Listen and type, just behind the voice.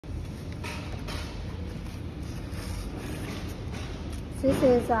This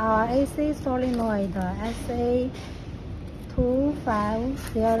is our AC solenoid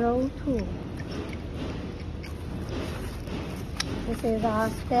SA2502. This is our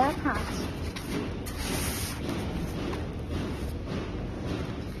spare part.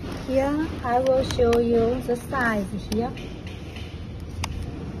 Here I will show you the size here.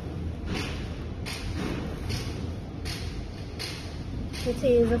 It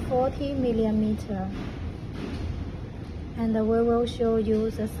is 40 millimeter. And we will show you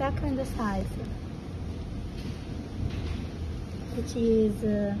the second size. It is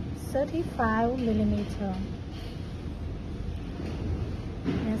 35 millimeter.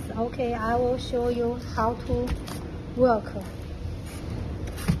 Yes, okay, I will show you how to work.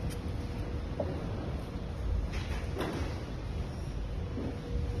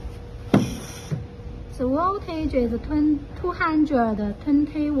 The voltage is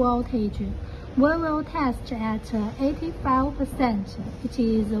 220 voltage. We will test at 85%. It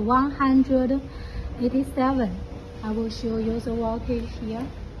is 187. I will show you the voltage here.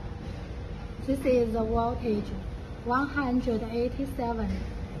 This is the voltage, 187.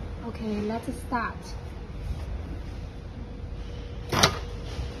 Okay, let's start.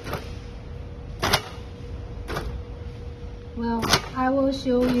 Well, I will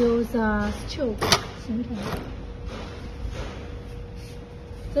show you the stroke.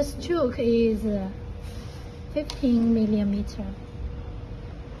 The stroke is 15 millimeter.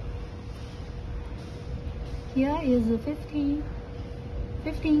 Here is 15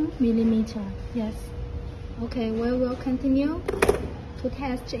 millimeter. Yes. Okay, we will continue to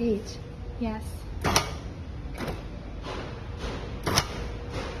test it. Yes.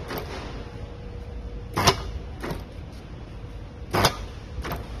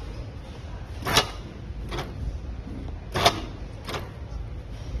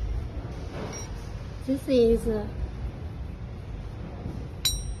 This is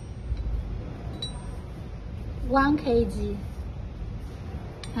 1 kg,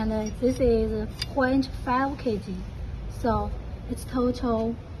 and this is 0.5 kg, so it's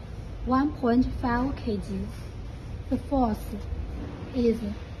total 1.5 kg. The force is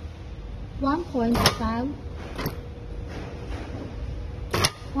 1.5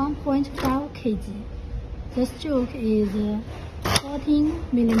 kg. The stroke is 14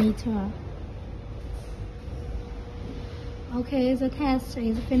 millimeter. Okay, the test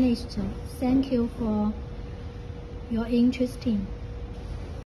is finished. Thank you for your interest.